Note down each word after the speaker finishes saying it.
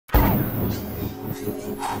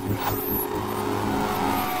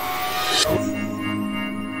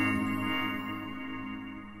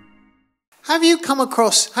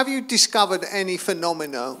Have you discovered any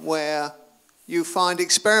phenomena where you find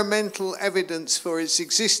experimental evidence for its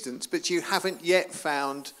existence, but you haven't yet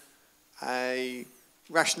found a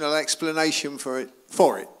rational explanation for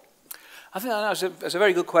it? I think that's a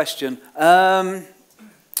very good question.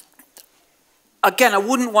 Again, I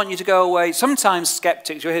wouldn't want you to go away. Sometimes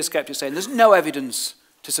skeptics, you'll hear skeptics saying there's no evidence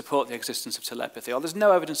to support the existence of telepathy, or there's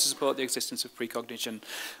no evidence to support the existence of precognition,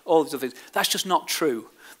 all these other things. That's just not true.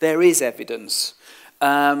 There is evidence.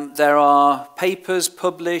 There are papers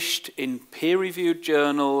published in peer-reviewed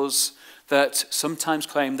journals that sometimes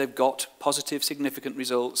claim they've got positive, significant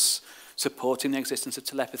results supporting the existence of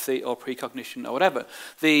telepathy or precognition or whatever.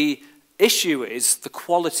 The issue is the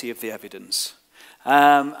quality of the evidence.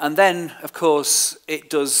 And then, of course,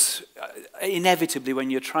 it does, inevitably,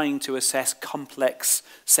 when you're trying to assess complex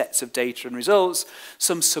sets of data and results,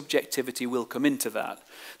 some subjectivity will come into that.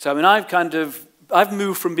 So, I mean, I've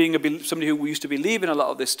moved from being somebody who used to believe in a lot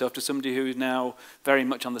of this stuff to somebody who is now very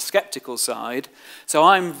much on the skeptical side. So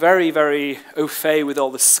I'm very, very au fait with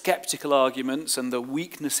all the skeptical arguments and the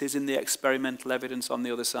weaknesses in the experimental evidence on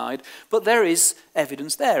the other side. But there is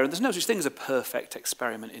evidence there, and there's no such thing as a perfect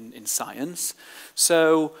experiment in science.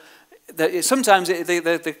 So sometimes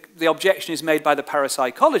the objection is made by the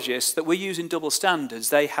parapsychologists that we're using double standards.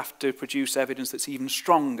 They have to produce evidence that's even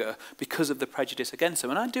stronger because of the prejudice against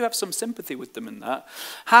them. And I do have some sympathy with them in that.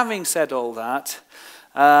 Having said all that,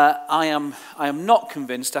 I am not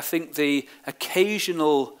convinced. I think the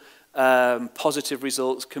occasional positive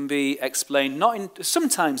results can be explained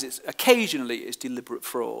sometimes occasionally it's deliberate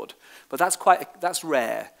fraud, but that's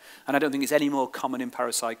rare. And I don't think it's any more common in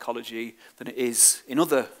parapsychology than it is in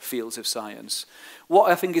other fields of science.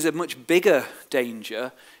 What I think is a much bigger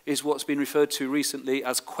danger is what's been referred to recently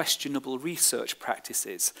as questionable research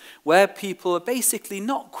practices, where people are basically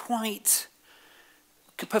not quite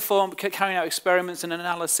carrying out experiments and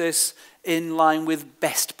analysis in line with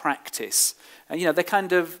best practice. And, you know,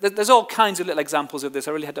 there's all kinds of little examples of this.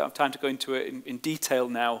 I really don't have time to go into it in detail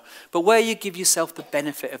now. But where you give yourself the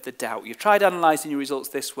benefit of the doubt. You've tried analysing your results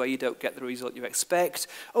this way, you don't get the result you expect.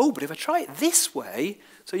 Oh, but if I try it this way,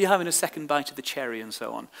 so you're having a second bite of the cherry and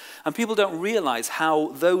so on. And people don't realise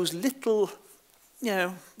how those little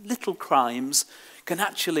crimes can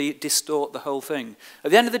actually distort the whole thing.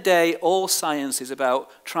 At the end of the day, all science is about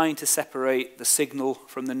trying to separate the signal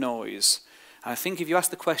from the noise. And I think if you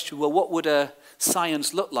ask the question, well, what would a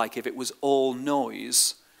science look like if it was all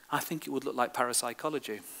noise? I think it would look like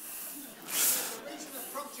parapsychology. The reason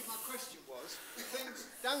that prompted my question was, things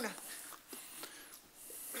don't... It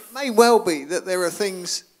may well be that there are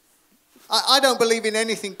things... I don't believe in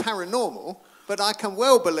anything paranormal, but I can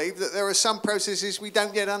well believe that there are some processes we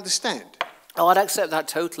don't yet understand. Oh, I'd accept that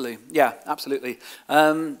totally. Yeah, absolutely.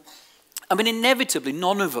 I mean, inevitably,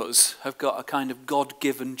 none of us have got a kind of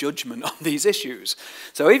God-given judgment on these issues.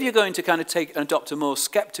 So if you're going to kind of adopt a more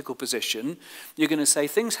skeptical position, you're going to say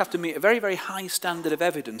things have to meet a very, very high standard of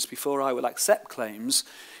evidence before I will accept claims.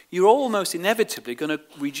 You're almost inevitably going to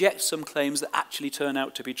reject some claims that actually turn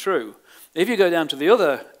out to be true. If you go down to the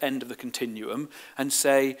other end of the continuum and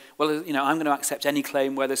say, well, you know, I'm going to accept any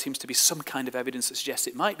claim where there seems to be some kind of evidence that suggests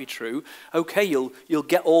it might be true, okay, you'll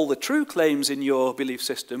get all the true claims in your belief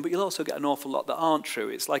system, but you'll also get an awful lot that aren't true.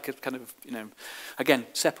 It's like a kind of, you know, again,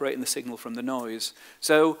 separating the signal from the noise.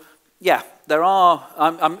 So, yeah, there are,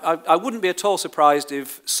 I wouldn't be at all surprised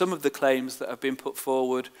if some of the claims that have been put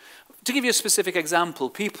forward, to give you a specific example,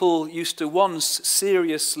 people used to once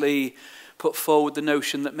seriously put forward the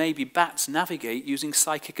notion that maybe bats navigate using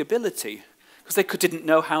psychic ability because they didn't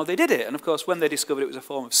know how they did it. And of course, when they discovered it was a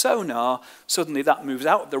form of sonar, suddenly that moves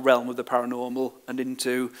out of the realm of the paranormal and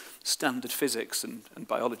into standard physics and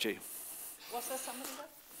biology. Was there somebody there?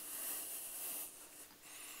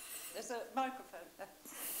 There's a microphone there.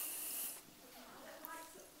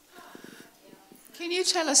 Can you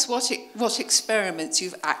tell us what experiments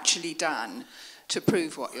you've actually done to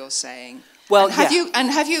prove what you're saying? Well, have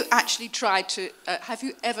you actually tried to? Have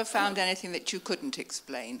you ever found anything that you couldn't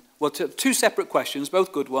explain? Well, two separate questions,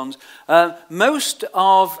 both good ones. Most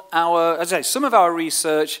of our, as I say, some of our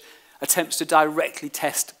research attempts to directly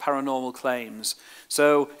test paranormal claims.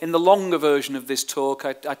 So in the longer version of this talk,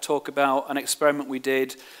 I talk about an experiment we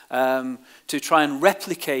did to try and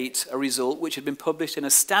replicate a result which had been published in a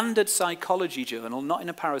standard psychology journal, not in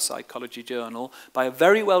a parapsychology journal, by a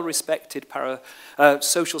very well-respected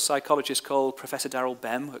social psychologist called Professor Darrell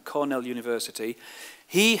Bem at Cornell University.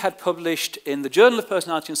 He had published in the Journal of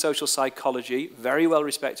Personality and Social Psychology, very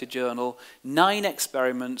well-respected journal, 9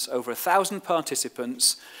 experiments over 1,000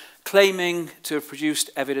 participants, claiming to have produced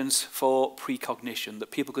evidence for precognition,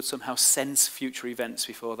 that people could somehow sense future events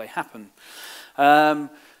before they happen. And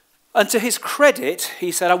to his credit,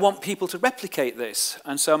 he said, I want people to replicate this.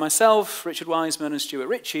 And so myself, Richard Wiseman, and Stuart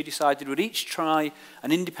Ritchie decided we'd each try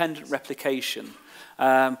an independent replication.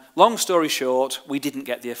 Long story short, we didn't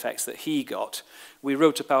get the effects that he got. We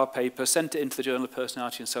wrote up our paper, sent it into the Journal of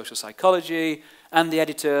Personality and Social Psychology, and the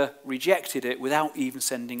editor rejected it without even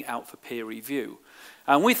sending it out for peer review.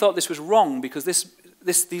 And we thought this was wrong because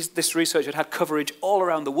this research had coverage all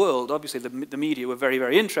around the world. Obviously, the media were very,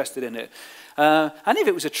 very interested in it. And if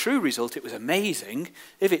it was a true result, it was amazing.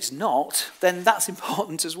 If it's not, then that's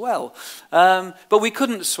important as well. But we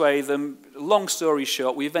couldn't sway them. Long story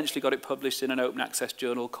short, we eventually got it published in an open access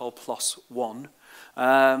journal called PLOS ONE.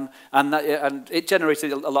 And it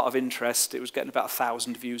generated a lot of interest. It was getting about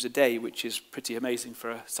 1,000 views a day, which is pretty amazing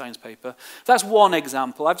for a science paper. That's one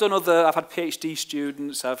example. I've had PhD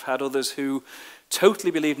students, I've had others who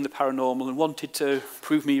totally believed in the paranormal and wanted to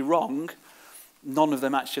prove me wrong. None of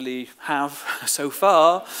them actually have so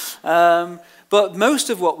far. But most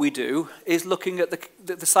of what we do is looking at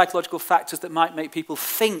the psychological factors that might make people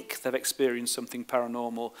think they've experienced something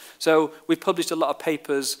paranormal. So we've published a lot of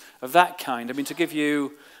papers of that kind. I mean, to give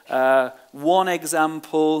you one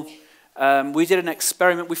example, we did an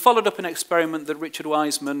experiment. We followed up an experiment that Richard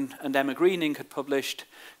Wiseman and Emma Greening had published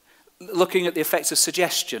looking at the effects of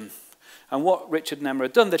suggestion. And what Richard and Emma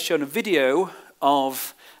had done, they'd shown a video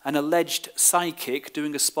of an alleged psychic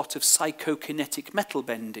doing a spot of psychokinetic metal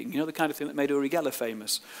bending, you know, the kind of thing that made Uri Geller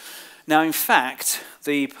famous. Now, in fact,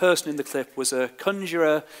 the person in the clip was a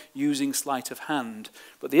conjurer using sleight of hand.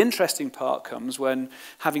 But the interesting part comes when,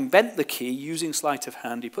 having bent the key using sleight of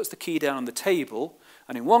hand, he puts the key down on the table,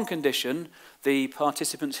 and in one condition, the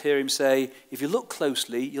participants hear him say, if you look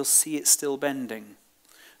closely, you'll see it's still bending.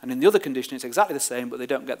 And in the other condition, it's exactly the same, but they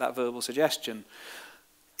don't get that verbal suggestion.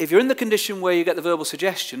 If you're in the condition where you get the verbal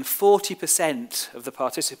suggestion, 40% of the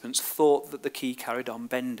participants thought that the key carried on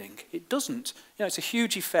bending. It doesn't. You know, it's a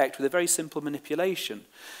huge effect with a very simple manipulation.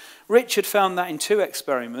 Richard found that in 2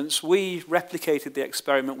 experiments. We replicated the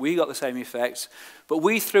experiment. We got the same effect, but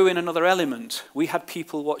we threw in another element. We had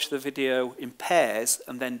people watch the video in pairs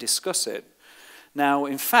and then discuss it. Now,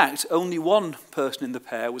 in fact, only one person in the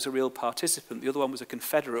pair was a real participant. The other one was a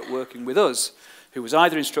confederate working with us, who was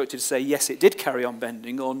either instructed to say, yes, it did carry on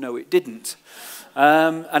bending, or no, it didn't.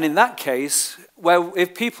 And in that case, well,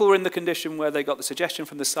 if people were in the condition where they got the suggestion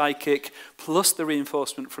from the psychic plus the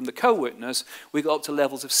reinforcement from the co-witness, we got up to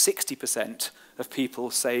levels of 60% of people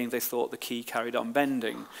saying they thought the key carried on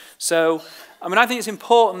bending. So, I mean, I think it's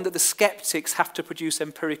important that the skeptics have to produce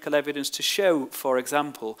empirical evidence to show, for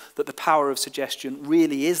example, that the power of suggestion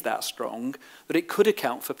really is that strong, that it could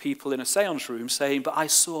account for people in a seance room saying, but I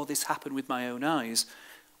saw this happen with my own eyes,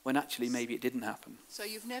 when actually maybe it didn't happen. So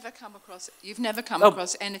you've never come across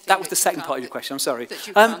anything. That was the second part of your question. I'm sorry. That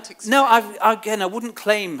you can't explain. No, I wouldn't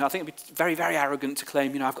claim. I think it'd be very, very arrogant to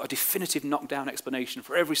claim. You know, I've got a definitive knockdown explanation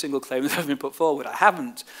for every single claim that has been put forward. I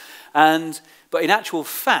haven't. But in actual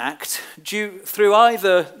fact, through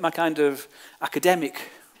either my kind of academic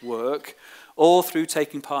work or through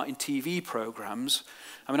taking part in TV programs.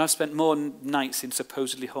 I mean, I've spent more nights in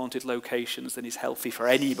supposedly haunted locations than is healthy for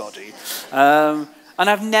anybody. And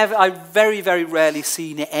I've very, very rarely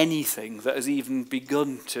seen anything that has even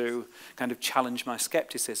begun to kind of challenge my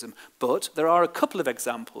skepticism. But there are a couple of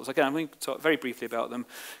examples. Again, I'm going to talk very briefly about them.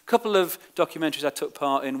 A couple of documentaries I took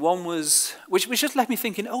part in. One was, which just left me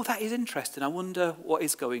thinking, oh, that is interesting. I wonder what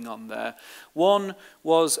is going on there. One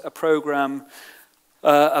was a program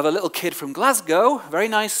of a little kid from Glasgow, very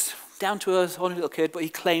nice, down-to-earth, ordinary little kid, but he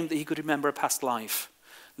claimed that he could remember a past life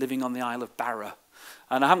living on the Isle of Barra.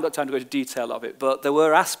 And I haven't got time to go into detail of it, but there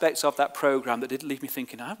were aspects of that program that did leave me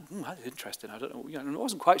thinking, that's interesting. I don't know, you know, I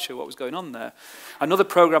wasn't quite sure what was going on there. Another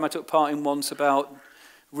program I took part in once about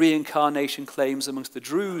reincarnation claims amongst the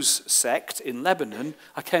Druze sect in Lebanon.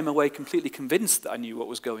 I came away completely convinced that I knew what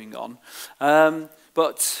was going on.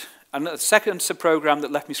 But a second program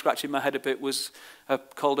that left me scratching my head a bit was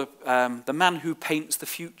called The Man Who Paints the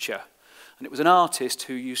Future. And it was an artist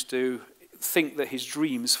who used to think that his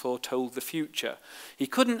dreams foretold the future. He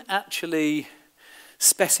couldn't actually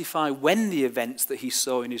specify when the events that he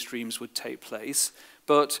saw in his dreams would take place.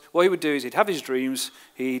 But what he would do is he'd have his dreams,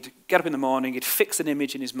 he'd get up in the morning, he'd fix an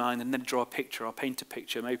image in his mind and then draw a picture or paint a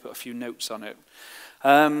picture, maybe put a few notes on it.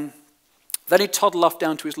 Then he'd toddle off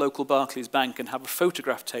down to his local Barclays bank and have a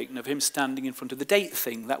photograph taken of him standing in front of the date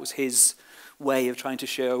thing. That was his way of trying to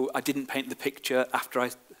show I didn't paint the picture after I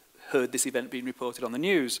heard this event being reported on the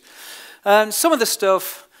news. Some of the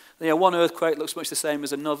stuff, one earthquake looks much the same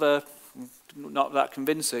as another, not that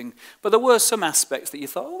convincing, but there were some aspects that you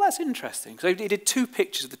thought, oh, that's interesting. So he did 2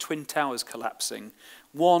 pictures of the Twin Towers collapsing,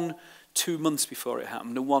 one 2 months before it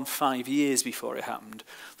happened and one 5 years before it happened.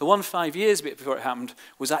 The one 5 years before it happened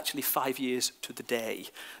was actually 5 years to the day.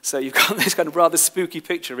 So you've got this kind of rather spooky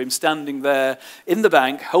picture of him standing there in the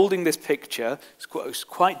bank holding this picture. It's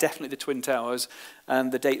quite definitely the Twin Towers,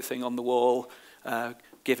 and the date thing on the wall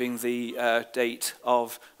giving the date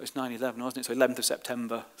of, it's 9/11, wasn't it? So 11th of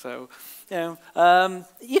September. So,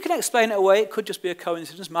 you can explain it away. It could just be a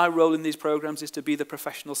coincidence. My role in these programs is to be the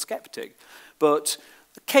professional skeptic. But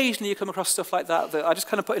occasionally you come across stuff like that that I just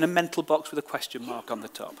kind of put in a mental box with a question mark on the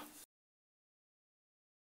top.